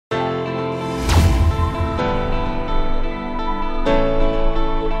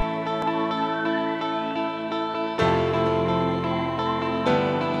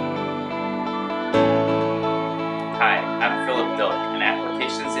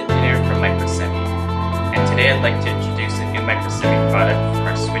Microsemi, and today I'd like to introduce a new Microsemi product from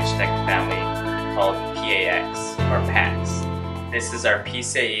our Switchtec family called PAX, or PAX. This is our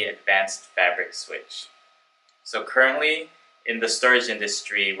PCIe Advanced Fabric Switch. So currently, in the storage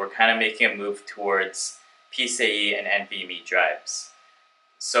industry, we're kind of making a move towards PCIe and NVMe drives.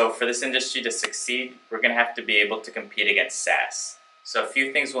 So for this industry to succeed, we're going to have to be able to compete against SAS. So a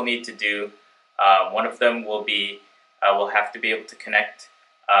few things we'll need to do. One of them will be we'll have to be able to connect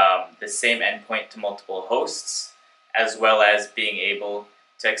the same endpoint to multiple hosts, as well as being able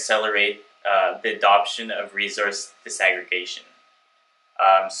to accelerate the adoption of resource disaggregation.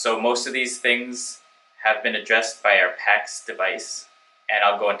 So most of these things have been addressed by our PAX device, and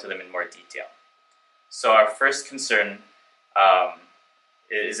I'll go into them in more detail. So our first concern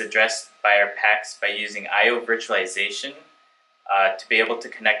is addressed by our PAX by using I/O virtualization to be able to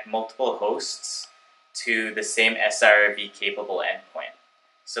connect multiple hosts to the same SRIOV capable endpoint.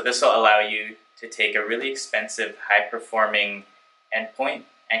 So this will allow you to take a really expensive, high-performing endpoint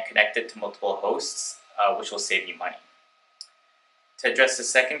and connect it to multiple hosts, which will save you money. To address the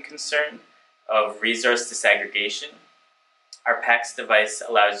second concern of resource disaggregation, our PAX device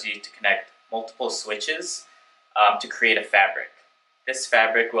allows you to connect multiple switches to create a fabric. This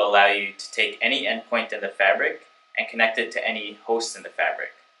fabric will allow you to take any endpoint in the fabric and connect it to any host in the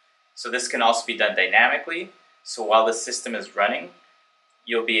fabric. So this can also be done dynamically, so while the system is running,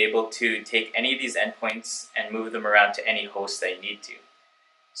 you'll be able to take any of these endpoints and move them around to any host that you need to.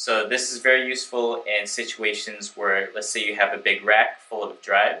 So this is very useful in situations where, let's say you have a big rack full of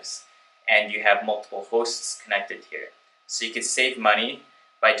drives and you have multiple hosts connected here. So you can save money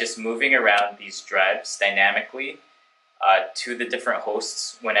by just moving around these drives dynamically to the different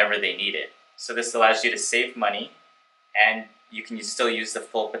hosts whenever they need it. So this allows you to save money, and you can still use the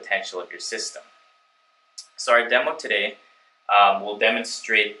full potential of your system. So our demo today will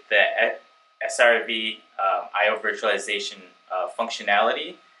demonstrate the SRIOV I/O virtualization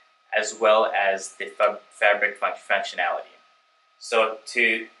functionality, as well as the fabric functionality. So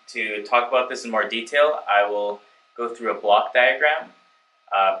to talk about this in more detail, I will go through a block diagram,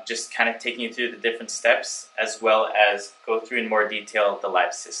 just kind of taking you through the different steps, as well as go through in more detail the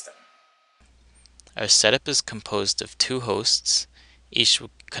live system. Our setup is composed of two hosts, each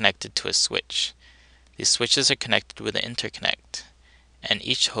connected to a switch. These switches are connected with an interconnect, and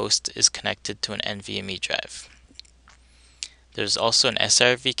each host is connected to an NVMe drive. There's also an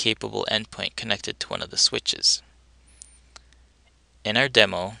SRIOV capable endpoint connected to one of the switches. In our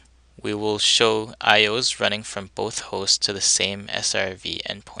demo, we will show IOs running from both hosts to the same SRIOV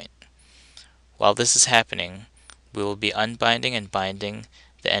endpoint. While this is happening, we will be unbinding and binding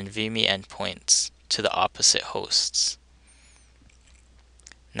the NVMe endpoints to the opposite hosts.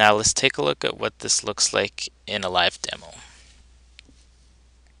 Now let's take a look at what this looks like in a live demo.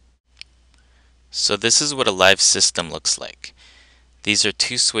 So this is what a live system looks like. These are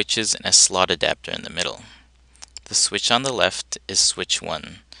two switches and a slot adapter in the middle. The switch on the left is switch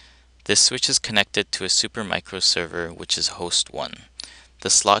 1. This switch is connected to a super micro server, which is host 1. The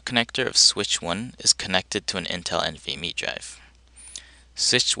slot connector of switch 1 is connected to an Intel NVMe drive.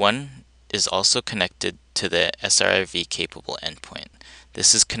 Switch 1 is also connected to the SRIOV capable endpoint.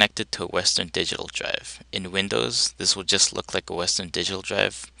 This is connected to a Western Digital drive. In Windows, this will just look like a Western Digital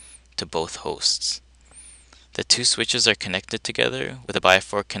drive to both hosts. The two switches are connected together with a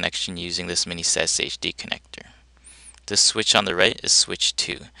by-4 connection using this mini SSHD connector. The switch on the right is switch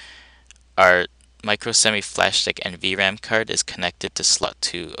 2. Our Microsemi Switchtec NVRAM card is connected to slot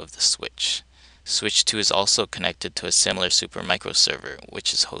 2 of the switch. Switch 2 is also connected to a similar super micro server,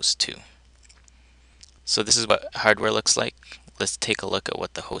 which is host 2. So this is what hardware looks like. Let's take a look at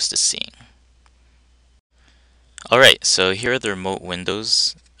what the host is seeing. Alright, so here are the remote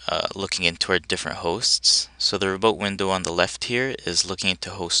windows looking into our different hosts. So the remote window on the left here is looking into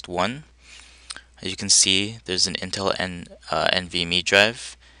host 1. As you can see, there's an Intel NVMe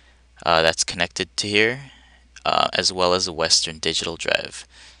drive that's connected to here, as well as a Western Digital drive.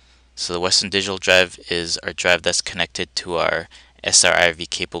 So the Western Digital drive is our drive that's connected to our SRIOV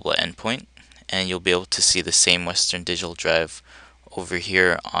capable endpoint, and you'll be able to see the same Western Digital drive over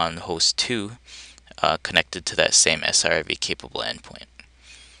here on host 2 connected to that same SRIOV capable endpoint.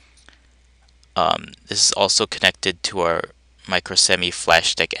 This is also connected to our Microsemi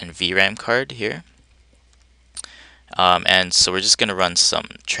Switchtec NVRAM card here. And so we're just going to run some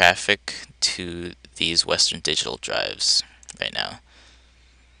traffic to these Western Digital drives right now.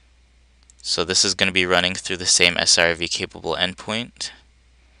 So this is going to be running through the same SRIOV capable endpoint.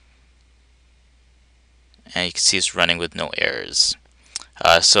 And you can see it's running with no errors.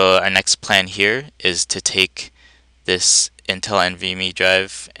 So our next plan here is to take this Intel NVMe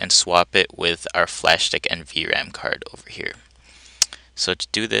drive and swap it with our Switchtec NVRAM card over here. So to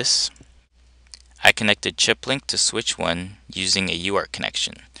do this, I connected chip link to switch 1 using a UART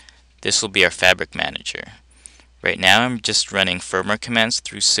connection. This will be our fabric manager. Right now I'm just running firmware commands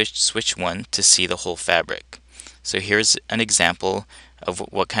through switch 1 to see the whole fabric. So here's an example of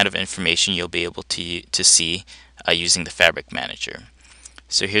what kind of information you'll be able to see using the fabric manager.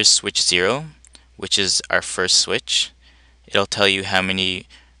 So here's switch 0, which is our first switch. It'll tell you how many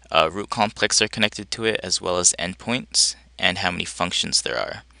root complexes are connected to it, as well as endpoints, and how many functions there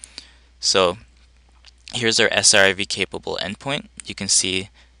are. So here's our SRIOV capable endpoint. You can see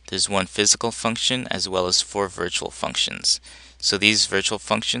there's one physical function as well as 4 virtual functions. So these virtual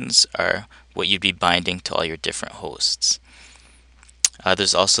functions are what you'd be binding to all your different hosts.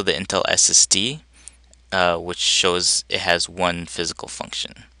 There's also the Intel SSD, which shows it has one physical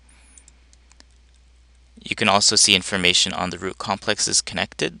function. You can also see information on the root complexes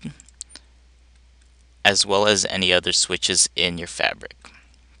connected, as well as any other switches in your fabric.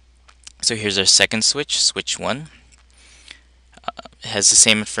 So here's our second switch, switch 1. It has the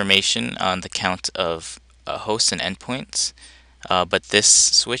same information on the count of hosts and endpoints, but this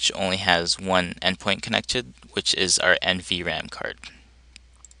switch only has one endpoint connected, which is our NVRAM card.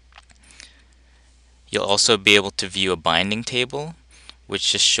 You'll also be able to view a binding table,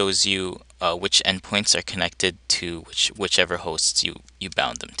 which just shows you which endpoints are connected to whichever hosts you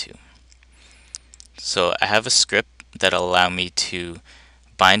bound them to. So I have a script that'll allow me to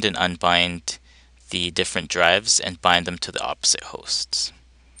bind and unbind the different drives and bind them to the opposite hosts.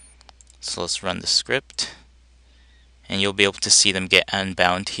 So let's run the script, and you'll be able to see them get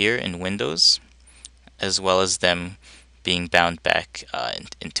unbound here in Windows, as well as them being bound back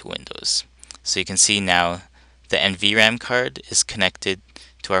into Windows. So you can see now the NVRAM card is connected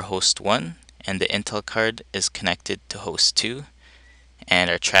to our host 1, and the Intel card is connected to host 2, and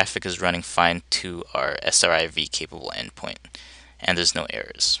our traffic is running fine to our SRIOV capable endpoint, and there's no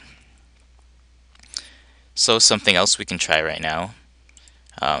errors. So something else we can try right now,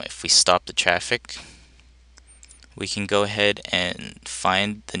 if we stop the traffic, we can go ahead and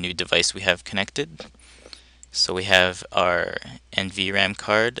find the new device we have connected. So we have our NVRAM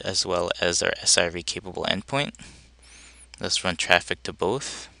card as well as our SRIOV capable endpoint. Let's run traffic to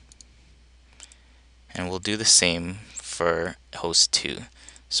both, and we'll do the same for host 2.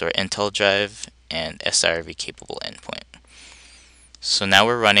 So our Intel drive and SRIOV capable endpoint. So now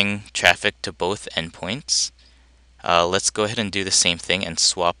we're running traffic to both endpoints. Let's go ahead and do the same thing and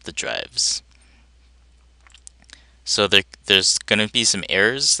swap the drives. So there's going to be some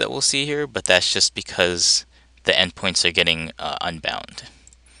errors that we'll see here, but that's just because the endpoints are getting unbound.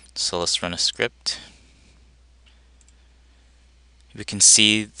 So let's run a script. We can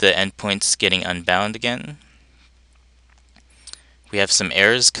see the endpoints getting unbound again. We have some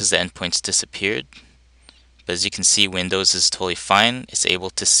errors because the endpoints disappeared. But as you can see, Windows is totally fine. It's able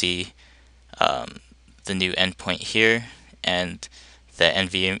to see the new endpoint here, and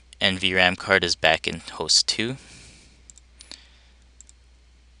the NVRAM card is back in host 2.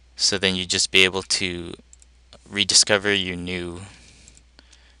 So then you just be able to rediscover your new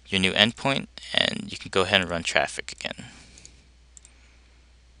endpoint, and you can go ahead and run traffic again.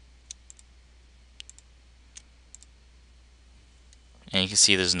 And you can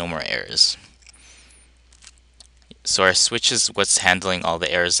see there's no more errors. So our switch is what's handling all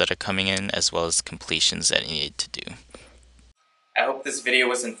the errors that are coming in, as well as completions that you need to do. I hope this video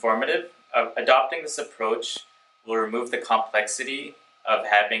was informative. Adopting this approach will remove the complexity of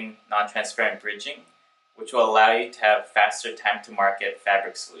having non-transparent bridging, which will allow you to have faster time to market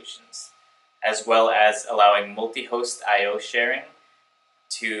fabric solutions, as well as allowing multi-host I/O sharing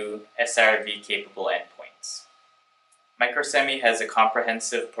to SRIOV capable endpoints. Microsemi has a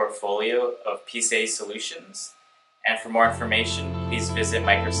comprehensive portfolio of PCIe solutions, and for more information, please visit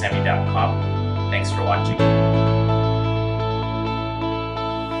microsemi.com. Thanks for watching.